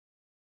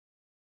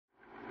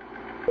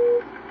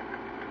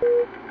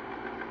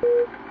Yeah.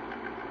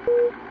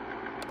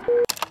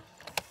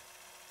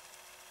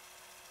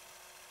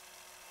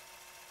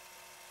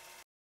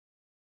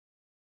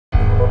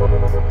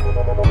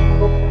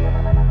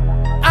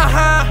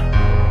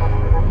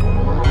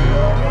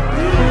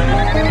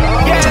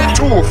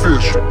 Too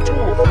official.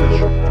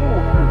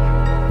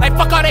 Like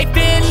fuck all they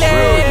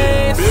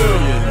feelings. $1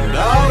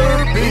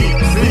 billion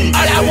beat.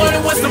 All I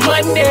wanted was the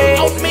money.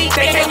 On me,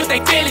 they came with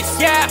they feelings.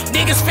 Yeah,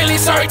 niggas feeling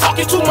sorry,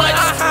 talking too much.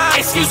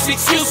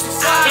 Excuses.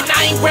 And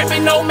I ain't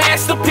reppin' no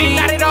masterpiece.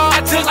 Not at all.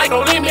 I took like no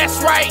limit.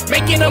 That's right.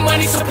 Making the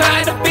money,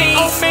 supplying the fees.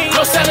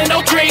 No selling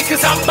no dreams,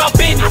 cause I'm about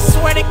business. I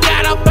swear to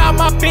God, I'm about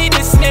my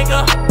business,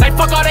 nigga. Like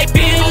fuck all they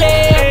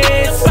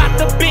feelings. About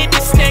the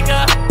business,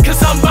 nigga.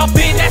 Cause I'm about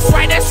business.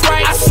 That's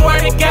right. I swear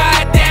to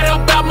God that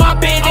I'm about my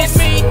business.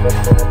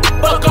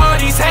 Fuck all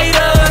these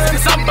haters,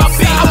 cause I'm about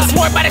business. I was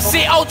warned by the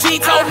shit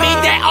OG told me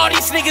that all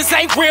these niggas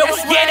ain't real.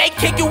 Yeah, they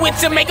kick you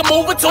into make a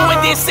move or two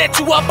and then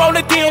set you up on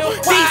the deal.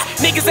 These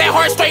niggas ain't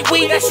hard straight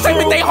weed. Straight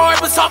but they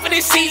hard but soft in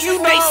the seats.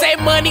 They say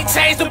money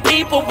changed the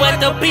people, but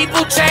the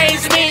people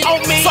changed me.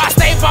 So I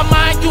stay by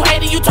mine. You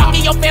hating, you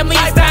talking, your family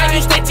is dying.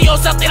 You stay to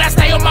yourself, then I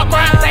stay on my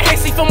grind. They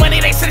hasty for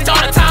money, they sit it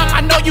all the time. I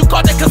know you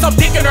caught it cause I'm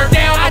digging her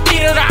down. I did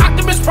it, an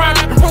Optimus Prime,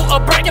 the root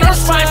of breaking her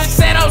spine. She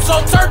said I'm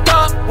so turned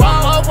up.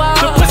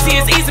 The pussy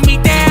is easing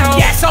me down.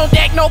 Gas on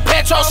deck, no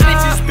petrol.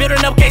 Snitches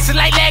building up cases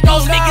like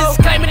Legos.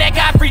 Niggas claiming that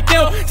God free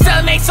them.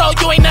 Selling they soul,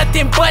 you ain't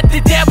nothing but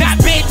the devil's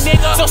bitch,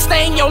 nigga. So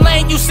stay in your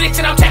lane, you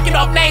snitching, I'm checking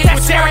off names.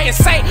 With Jerry and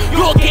Saint,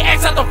 you'll get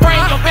X out the frame.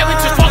 Your family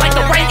just fall like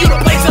the rain, you the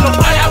place of the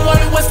pot. I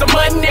wanted was the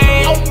money.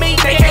 On me,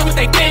 they came with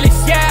they feelings.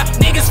 Yeah,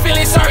 niggas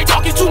feeling sorry,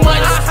 talking too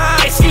much.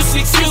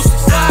 Excuses.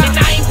 And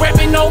I ain't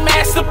reppin' no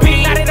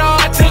masterpiece. Not at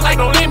all. I took like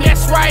no limit.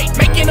 That's right.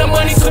 Making the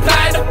money,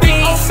 supplying the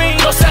fees.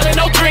 No selling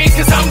no dreams,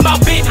 cause I'm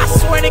about business. I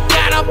swear to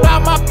God, I'm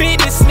about my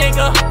business,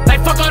 nigga.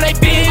 Like fuck all they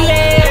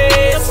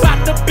feelings.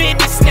 About the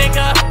business,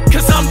 nigga.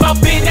 Cause I'm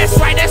about business.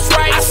 That's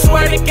right. I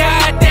swear to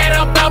God that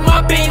I'm about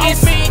my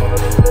business.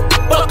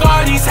 Fuck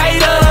all these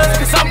haters,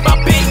 cause I'm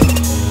about business.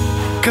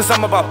 Cause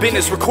I'm about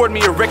business, record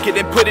me a record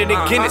and put it in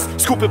Guinness.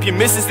 Scoop up your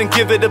missus and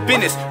give it a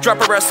business. Drop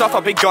her ass off,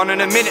 I'll be gone in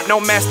a minute. No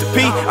Master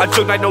P, I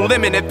joke like no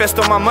limit. Invest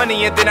all my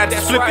money and then I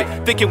just flip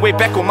it. Thinking way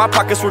back when my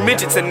pockets were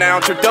midgets. And now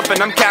I'm tripped up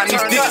and I'm counting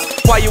these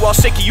digits. Why you all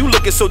shaky, you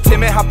looking so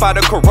timid? Hop out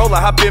a Corolla,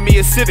 hop in me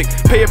a Civic.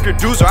 Pay up your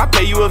dues or I'll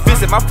pay you a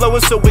visit. My flow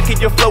is so wicked,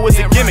 your flow is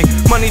a gimmick.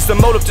 Money's the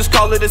motive, just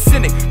call it a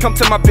cynic. Come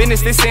to my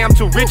business, they say I'm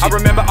too rich. I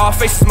remember all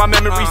faces, my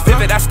memory's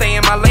vivid. I stay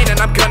in my lane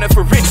and I'm gunning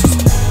for riches.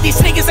 These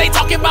niggas ain't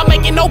talking about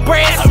making no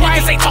bread. Some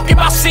niggas ain't talking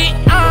about shit.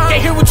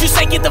 Can't hear what you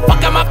say, get the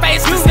fuck out my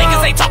face. Cause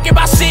niggas ain't talking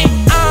about shit.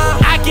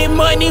 I get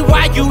money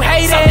while you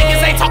hate it. Some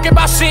niggas ain't talking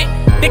about shit.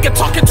 Nigga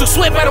talking too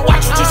swift, better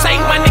watch what you say.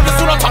 My niggas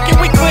who don't talking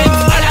with clips.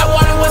 All I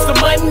wanted was the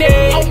money.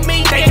 On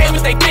me, they came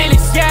with they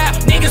feelings. Yeah,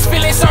 niggas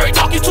feeling sorry,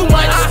 talking too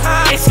much.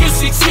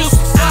 Excuses.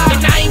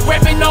 And I ain't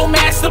reppin' no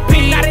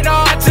masterpiece. Not at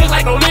all. I took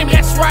like no limit.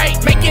 That's right.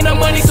 Making the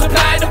money,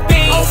 supply the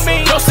fees.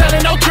 No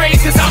selling no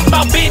dreams, cause I'm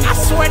about business. I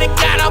swear to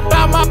God, I'm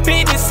about my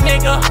business,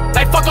 nigga.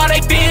 Like fuck all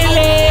they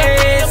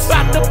feelings.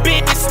 About the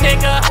business,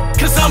 nigga.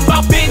 Cause I'm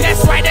about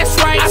business. That's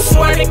right. I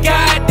swear to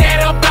God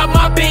that I'm about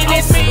my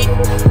business.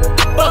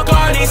 Fuck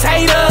all these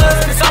haters.